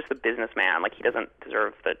 oh, he's just the businessman, like he doesn't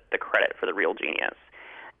deserve the credit for the real genius.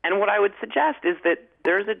 And what I would suggest is that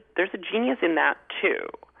there's a genius in that too.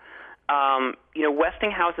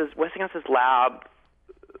 Westinghouse's lab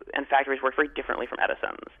and factories work very differently from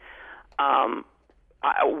Edison's.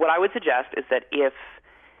 What I would suggest is that if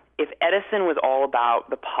Edison was all about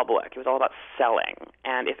the public, it was all about selling,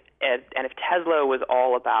 and if Tesla was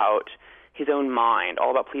all about his own mind,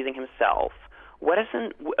 all about pleasing himself,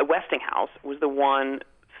 Westinghouse was the one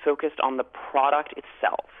focused on the product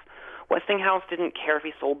itself. Westinghouse didn't care if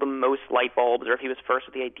he sold the most light bulbs or if he was first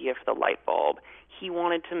with the idea for the light bulb. He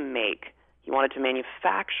wanted to make He wanted to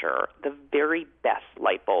manufacture the very best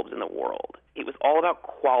light bulbs in the world. It was all about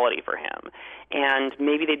quality for him. And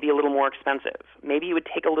maybe they'd be a little more expensive. Maybe it would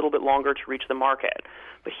take a little bit longer to reach the market.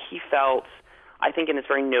 But he felt, I think in this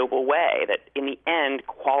very noble way, that in the end,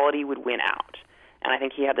 quality would win out. And I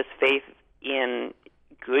think he had this faith in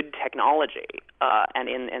good technology and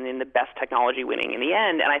in the best technology winning in the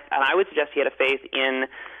end. And I would suggest he had a faith in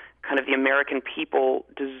kind of the American people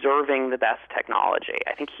deserving the best technology.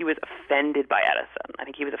 I think he was offended by Edison. I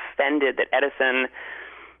think he was offended that Edison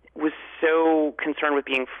was so concerned with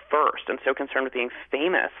being first and so concerned with being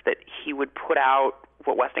famous that he would put out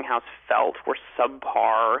what Westinghouse felt were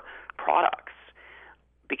subpar products,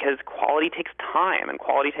 because quality takes time and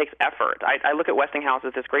quality takes effort. I look at Westinghouse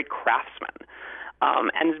as this great craftsman,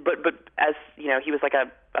 but as you know, he was like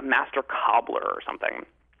a master cobbler or something.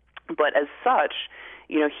 But as such,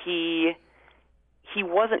 you know, he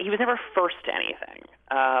was never first to anything,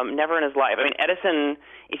 never in his life. I mean, Edison,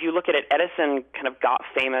 if you look at it, Edison kind of got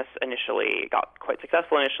famous initially, got quite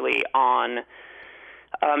successful initially on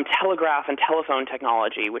telegraph and telephone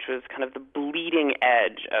technology, which was kind of the bleeding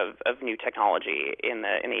edge of new technology in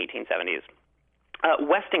the 1870s.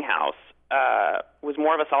 Westinghouse was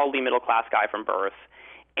more of a solidly middle class guy from birth,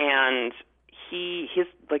 and his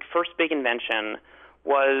first big invention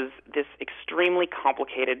was this extremely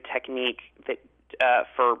complicated technique that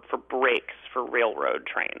for brakes for railroad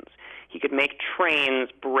trains. He could make trains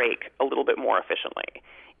brake a little bit more efficiently.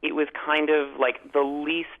 It was kind of like the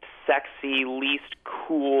least sexy, least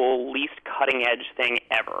cool, least cutting-edge thing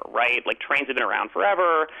ever, right? Like, trains have been around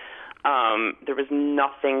forever. There was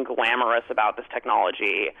nothing glamorous about this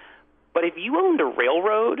technology. But if you owned a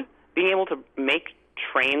railroad, being able to make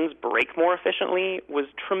trains brake more efficiently was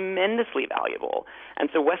tremendously valuable. And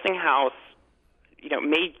so Westinghouse, you know,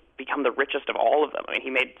 may become the richest of all of them. I mean, he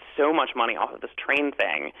made so much money off of this train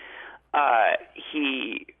thing.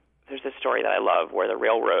 There's this story that I love where the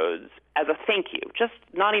railroads, as a thank you, just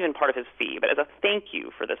not even part of his fee, but as a thank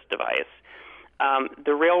you for this device,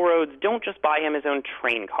 the railroads don't just buy him his own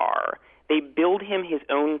train car. They build him his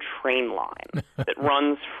own train line that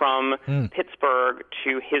runs from Pittsburgh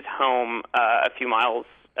to his home a few miles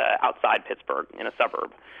outside Pittsburgh in a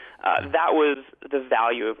suburb. That was the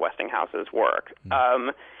value of Westinghouse's work.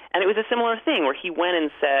 And it was a similar thing where he went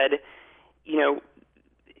and said, you know,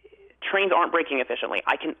 trains aren't braking efficiently.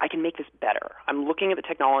 I can make this better. I'm looking at the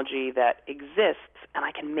technology that exists, and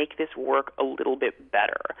I can make this work a little bit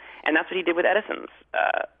better. And that's what he did with Edison's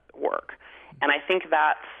work. And I think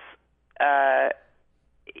that's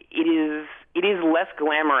it is less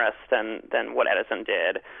glamorous than what Edison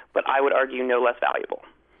did, but I would argue no less valuable.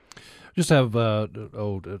 Just have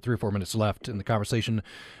 3 or 4 minutes left in the conversation.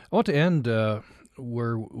 I want to end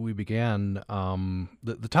where we began.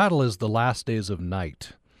 The title is "The Last Days of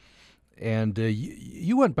Night," and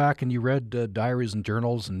you went back and you read diaries and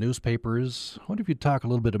journals and newspapers. I wonder if you'd talk a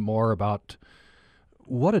little bit more about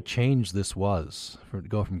what a change this was, to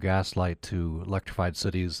go from gaslight to electrified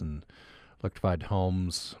cities and electrified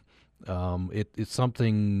homes. It's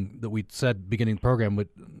something that we said beginning the program would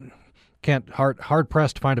hard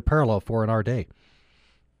pressed to find a parallel for in our day.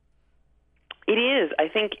 It is. I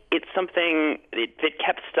think it's something that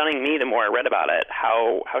kept stunning me the more I read about it,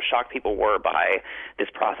 how shocked people were by this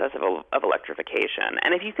process of electrification.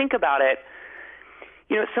 And if you think about it,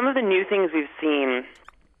 you know, some of the new things we've seen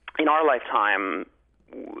in our lifetime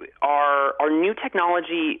are new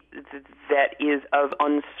technology that is of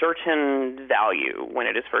uncertain value when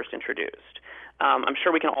it is first introduced. I'm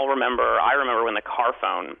sure we can all remember, I remember when the car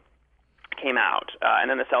phone came out, and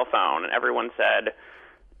then the cell phone, and everyone said,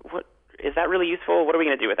 "What is that really useful? What are we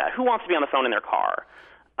going to do with that? Who wants to be on the phone in their car?"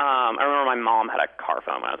 I remember my mom had a car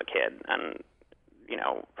phone when I was a kid, and you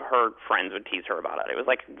know, her friends would tease her about it. It was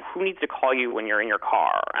like, who needs to call you when you're in your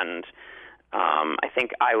car? And I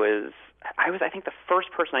think I was the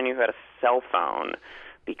first person I knew who had a cell phone,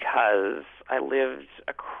 because I grew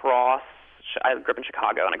up in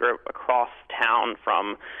Chicago, and I grew up across town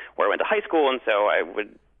from where I went to high school, and so I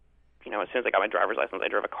would, you know, as soon as I got my driver's license, I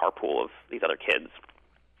drove a carpool of these other kids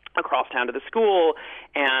across town to the school,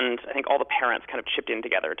 and I think all the parents kind of chipped in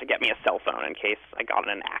together to get me a cell phone in case I got in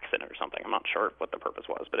an accident or something. I'm not sure what the purpose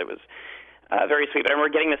was, but it was very sweet. But I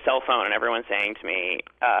remember getting the cell phone and everyone saying to me,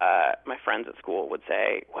 my friends at school would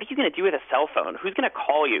say, "What are you going to do with a cell phone? Who's going to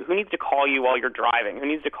call you? Who needs to call you while you're driving? Who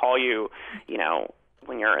needs to call you, you know,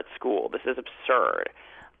 when you're at school? This is absurd."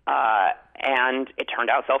 And it turned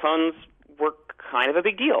out cell phones were kind of a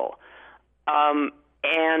big deal.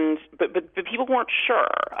 But people weren't sure.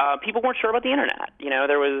 People weren't sure about the internet. You know,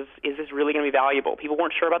 is this really going to be valuable? People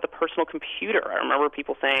weren't sure about the personal computer. I remember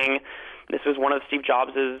people saying this was one of Steve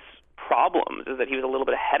Jobs' problems is that he was a little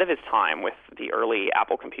bit ahead of his time with the early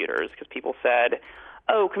Apple computers, because people said,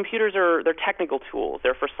 oh, computers they're technical tools.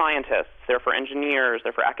 They're for scientists. They're for engineers.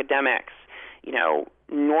 They're for academics. You know,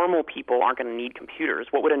 normal people aren't going to need computers.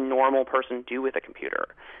 What would a normal person do with a computer?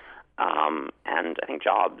 And I think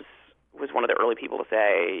Jobs was one of the early people to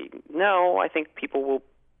say, no, I think people will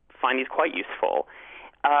find these quite useful.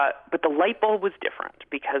 But the light bulb was different,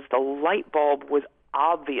 because the light bulb was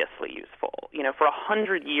obviously useful. You know, for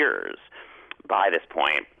 100 years by this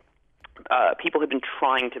point, people had been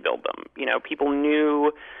trying to build them. You know, people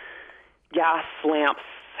knew gas lamps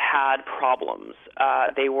had problems.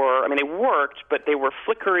 They worked, but they were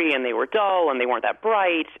flickery and they were dull and they weren't that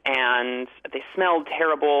bright and they smelled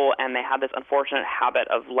terrible, and they had this unfortunate habit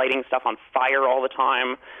of lighting stuff on fire all the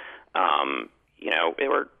time. You know, they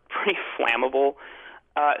were pretty flammable.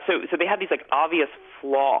 So they had these like obvious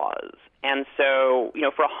flaws. And so, you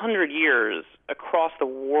know, for 100 years across the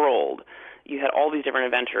world, you had all these different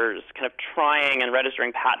inventors kind of trying and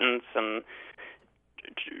registering patents and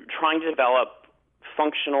trying to develop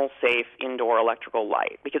functional, safe indoor electrical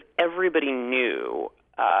light, because everybody knew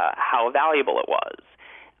how valuable it was.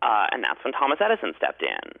 And that's when Thomas Edison stepped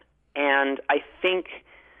in. And I think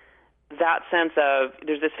that sense of,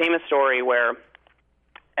 there's this famous story where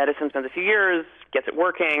Edison spends a few years, gets it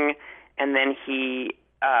working, and then he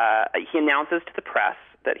announces to the press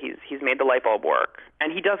that he's made the light bulb work.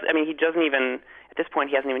 And he doesn't even, at this point,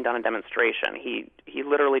 he hasn't even done a demonstration. He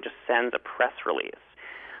literally just sends a press release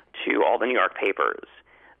to all the New York papers.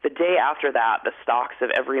 The day after that, the stocks of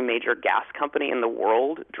every major gas company in the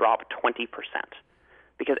world dropped 20%,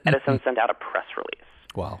 because Edison sent out a press release.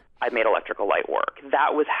 Wow. I made electrical light work.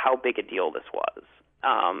 That was how big a deal this was.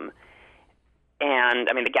 And,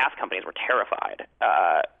 I mean, the gas companies were terrified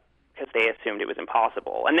because they assumed it was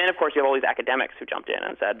impossible. And then, of course, you have all these academics who jumped in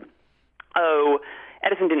and said, oh,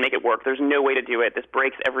 Edison didn't make it work. There's no way to do it. This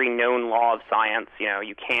breaks every known law of science. You know,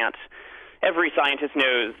 you can't. Every scientist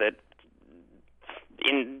knows that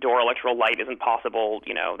indoor electrical light isn't possible.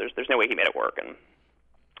 You know, there's no way he made it work. And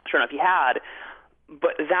sure enough, he had.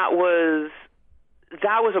 But that was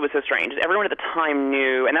what was so strange. Everyone at the time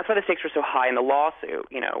knew, and that's why the stakes were so high in the lawsuit.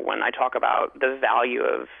 You know, when I talk about the value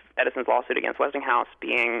of Edison's lawsuit against Westinghouse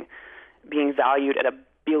being valued at $1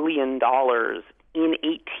 billion in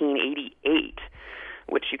 1888,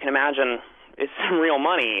 which you can imagine is some real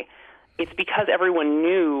money. It's because everyone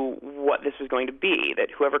knew what this was going to be, that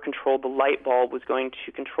whoever controlled the light bulb was going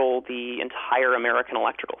to control the entire American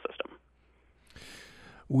electrical system.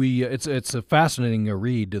 It's a fascinating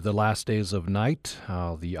read, The Last Days of Night.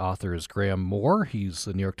 The author is Graham Moore. He's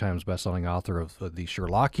the New York Times bestselling author of The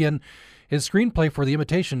Sherlockian. His screenplay for The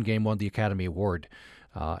Imitation Game won the Academy Award.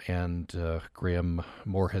 And Graham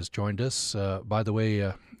Moore has joined us. By the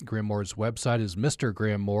way, Graham Moore's website is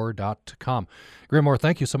mrgrahammoore.com. Graham Moore,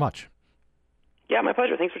 thank you so much. Yeah, my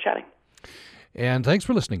pleasure. Thanks for chatting. And thanks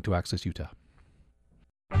for listening to Access Utah.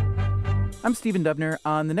 I'm Stephen Dubner.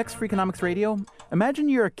 On the next Freakonomics Radio, imagine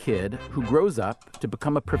you're a kid who grows up to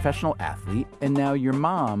become a professional athlete, and now your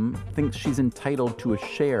mom thinks she's entitled to a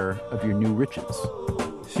share of your new riches.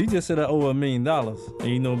 She just said I owe $1 million. And,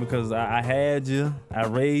 you know, because I had you, I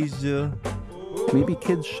raised you. Maybe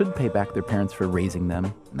kids should pay back their parents for raising them.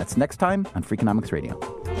 And that's next time on Freakonomics Radio.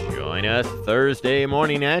 Join us Thursday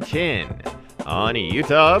morning at 10 on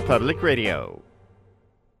Utah Public Radio.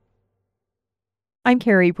 I'm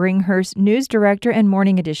Carrie Bringhurst, News Director and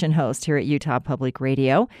Morning Edition host here at Utah Public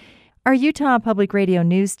Radio. Our Utah Public Radio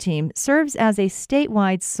news team serves as a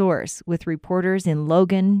statewide source with reporters in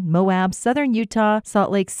Logan, Moab, Southern Utah,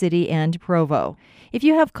 Salt Lake City, and Provo. If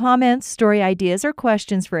you have comments, story ideas, or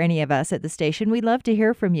questions for any of us at the station, we'd love to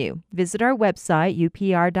hear from you. Visit our website,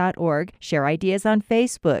 upr.org, share ideas on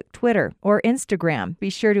Facebook, Twitter, or Instagram.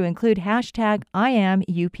 Be sure to include hashtag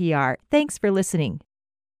 #IamUPR. Thanks for listening.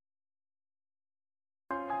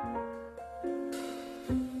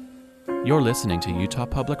 You're listening to Utah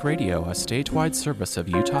Public Radio, a statewide service of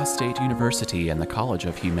Utah State University and the College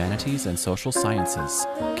of Humanities and Social Sciences.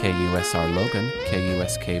 KUSR Logan,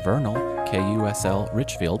 KUSK Vernal, KUSL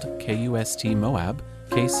Richfield, KUST Moab,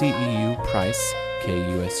 KCEU Price,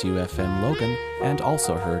 KUSU FM Logan, and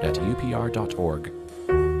also heard at upr.org.